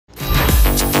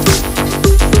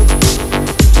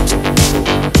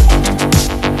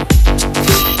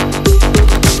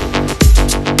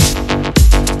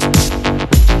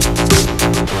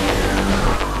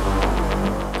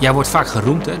Jij wordt vaak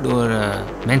geroemd door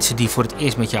mensen die voor het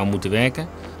eerst met jou moeten werken.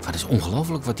 Het is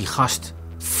ongelooflijk wat die gast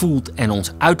voelt en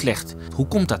ons uitlegt. Hoe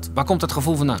komt dat? Waar komt dat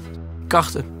gevoel vandaan?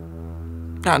 Karten.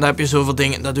 Ja, daar heb je zoveel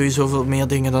dingen, daar doe je zoveel meer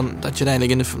dingen dan dat je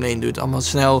uiteindelijk in de Formule 1 doet. Allemaal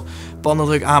snel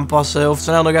bandendruk aanpassen of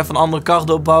snel nog even een andere kart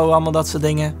opbouwen, allemaal dat soort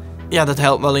dingen. Ja, dat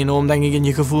helpt wel enorm, denk ik, in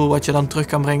je gevoel wat je dan terug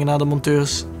kan brengen naar de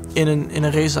monteurs in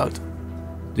een raceauto.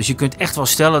 Dus je kunt echt wel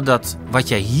stellen dat wat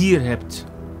jij hier hebt,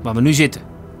 waar we nu zitten,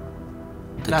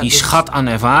 dat die schat aan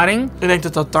ervaring... Ik denk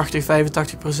dat dat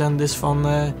 80-85% is van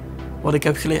wat ik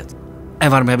heb geleerd. En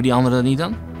waarom hebben die anderen dat niet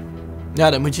dan? Ja,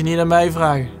 dat moet je niet aan mij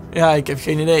vragen. Ja, ik heb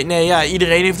geen idee. Nee, ja,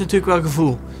 iedereen heeft natuurlijk wel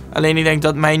gevoel. Alleen ik denk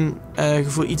dat mijn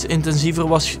gevoel iets intensiever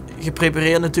was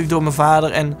geprepareerd natuurlijk door mijn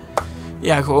vader. En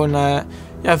ja, gewoon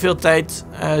veel tijd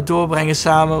doorbrengen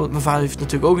samen. Want mijn vader heeft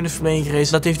natuurlijk ook in de Formule 1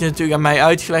 gereden. Dat heeft hij natuurlijk aan mij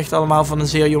uitgelegd allemaal van een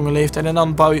zeer jonge leeftijd. En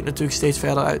dan bouw je het natuurlijk steeds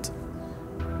verder uit.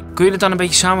 Kun je het dan een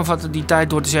beetje samenvatten, die tijd,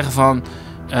 door te zeggen van...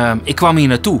 ik kwam hier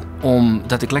naartoe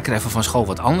omdat ik lekker even van school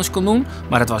wat anders kon doen.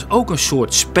 Maar het was ook een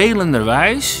soort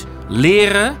spelenderwijs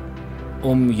leren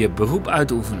om je beroep uit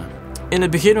te oefenen. In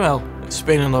het begin wel,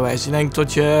 spelenderwijs. Ik denk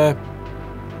tot je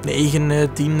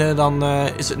 9e, 10e, dan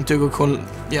is het natuurlijk ook gewoon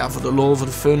voor de lol, voor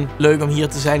de fun. Leuk om hier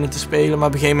te zijn en te spelen. Maar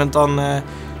op een gegeven moment dan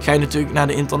ga je natuurlijk naar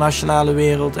de internationale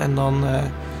wereld. En dan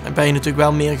ben je natuurlijk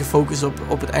wel meer gefocust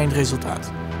op het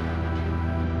eindresultaat.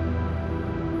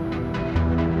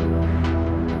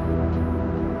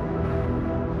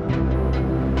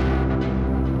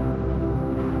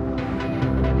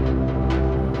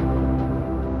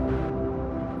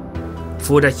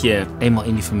 Voordat je eenmaal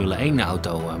in die Formule 1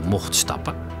 auto mocht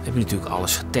stappen, heb je natuurlijk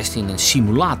alles getest in een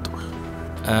simulator.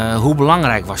 Hoe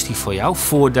belangrijk was die voor jou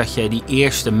voordat je die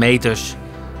eerste meters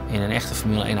in een echte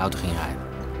Formule 1 auto ging rijden?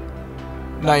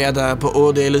 Nou ja, daar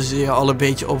beoordelen ze je al een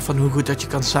beetje op van hoe goed dat je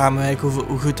kan samenwerken,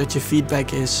 hoe goed dat je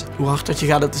feedback is, hoe hard dat je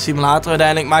gaat op de simulator.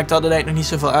 Uiteindelijk maakt dat nog niet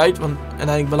zoveel uit, want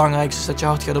uiteindelijk het belangrijkste is dat je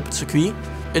hard gaat op het circuit.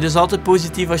 Het is altijd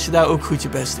positief als je daar ook goed je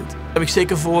best doet. Dat heb ik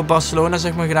zeker voor Barcelona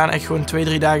gedaan. Echt gewoon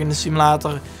 2-3 dagen in de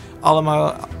simulator.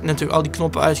 Allemaal natuurlijk al die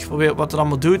knoppen uitgeprobeerd wat het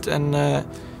allemaal doet. En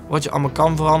wat je allemaal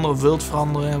kan veranderen of wilt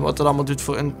veranderen. En wat het allemaal doet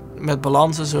met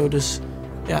balans en zo. Dus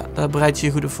ja, daar bereid je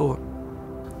je goed op voor.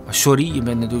 Maar sorry, je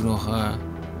bent natuurlijk nog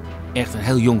echt een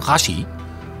heel jong gassie.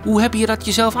 Hoe heb je dat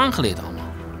jezelf aangeleerd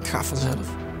allemaal? Het gaat vanzelf.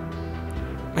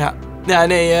 Ja,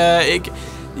 nee,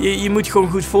 je moet gewoon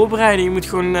goed voorbereiden. Je moet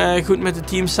gewoon goed met het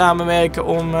team samenwerken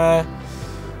om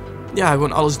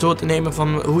gewoon alles door te nemen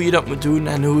van hoe je dat moet doen.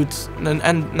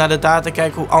 En naar de data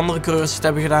kijken hoe andere coureurs het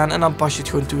hebben gedaan. En dan pas je het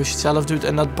gewoon toe als je het zelf doet.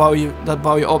 En dat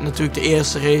bouw je op natuurlijk de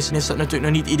eerste race. Dan is dat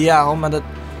natuurlijk nog niet ideaal, maar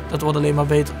dat wordt alleen maar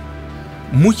beter.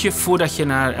 Moet je, voordat je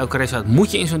naar elke race gaat,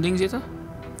 moet je in zo'n ding zitten?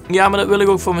 Ja, maar dat wil ik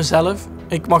ook voor mezelf.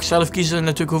 Ik mag zelf kiezen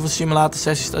natuurlijk hoeveel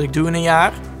simulatorsessies dat ik doe in een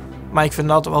jaar. Maar ik vind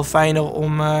het altijd wel fijner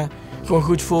om gewoon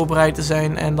goed voorbereid te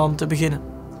zijn en dan te beginnen.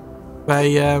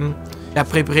 Wij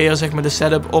prepareren de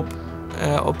setup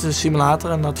op de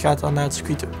simulator en dat gaat dan naar het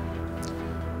circuit toe.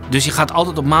 Dus je gaat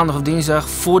altijd op maandag of dinsdag,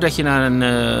 voordat je naar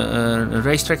een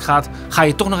racetrack gaat, ga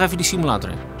je toch nog even die simulator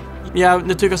in? Ja,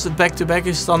 natuurlijk als het back-to-back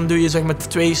is, dan doe je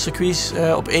 2 circuits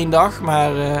op 1 dag.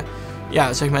 Maar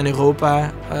in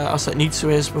Europa, als dat niet zo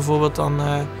is bijvoorbeeld, dan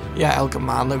elke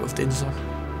maandag of dinsdag.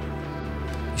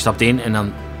 Je stapt in en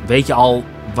dan weet je al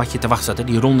wat je te wachten staat. Hè?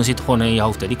 Die ronde zit gewoon in je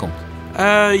hoofd, hè? Die komt.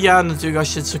 Ja, natuurlijk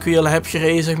als je het circuit al hebt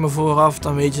gereden vooraf,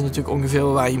 dan weet je natuurlijk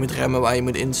ongeveer waar je moet remmen, waar je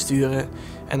moet insturen.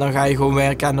 En dan ga je gewoon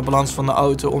werken aan de balans van de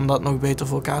auto om dat nog beter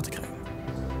voor elkaar te krijgen.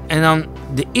 En dan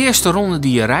de eerste ronde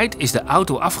die je rijdt, is de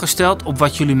auto afgesteld op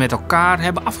wat jullie met elkaar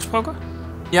hebben afgesproken?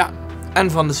 Ja,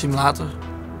 en van de simulator.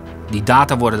 Die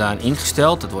data worden daarin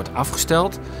ingesteld, dat wordt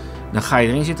afgesteld. Dan ga je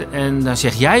erin zitten en dan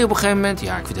zeg jij op een gegeven moment,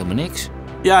 ja, ik weet helemaal niks.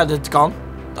 Ja, dat kan.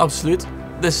 Absoluut.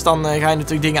 Dus dan ga je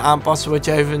natuurlijk dingen aanpassen wat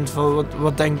jij vindt,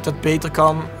 wat denkt dat beter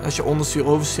kan. Als je onderstuur,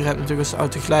 overstuur hebt natuurlijk als de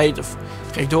auto glijdt of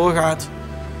rechtdoor gaat.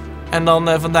 En dan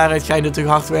van daaruit ga je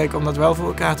natuurlijk hard werken om dat wel voor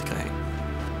elkaar te krijgen.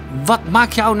 Wat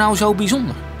maakt jou nou zo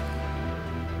bijzonder?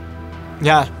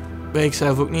 Ja, weet ik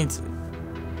zelf ook niet.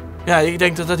 Ja, ik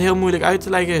denk dat dat heel moeilijk uit te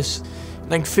leggen is. Ik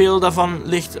denk veel daarvan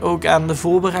ligt ook aan de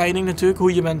voorbereiding natuurlijk.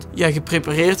 Hoe je bent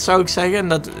geprepareerd, zou ik zeggen. En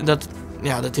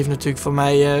dat heeft natuurlijk voor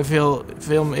mij veel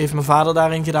heeft mijn vader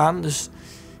daarin gedaan. Dus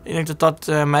ik denk dat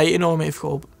dat mij enorm heeft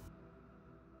geholpen.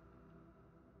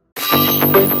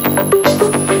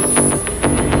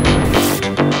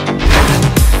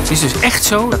 Het is dus echt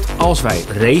zo dat als wij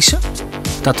racen,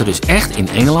 dat er dus echt in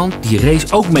Engeland die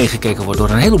race ook meegekeken wordt door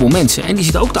een heleboel mensen. En die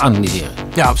zitten ook te analyseren.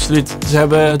 Ja, absoluut. Ze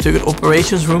hebben natuurlijk een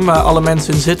operations room waar alle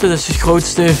mensen in zitten. Dat is het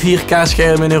grootste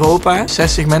 4K-scherm in Europa.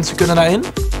 60 mensen kunnen daarin.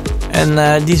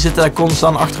 En die zitten daar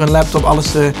constant achter hun laptop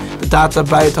alles de data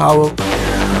buiten houden.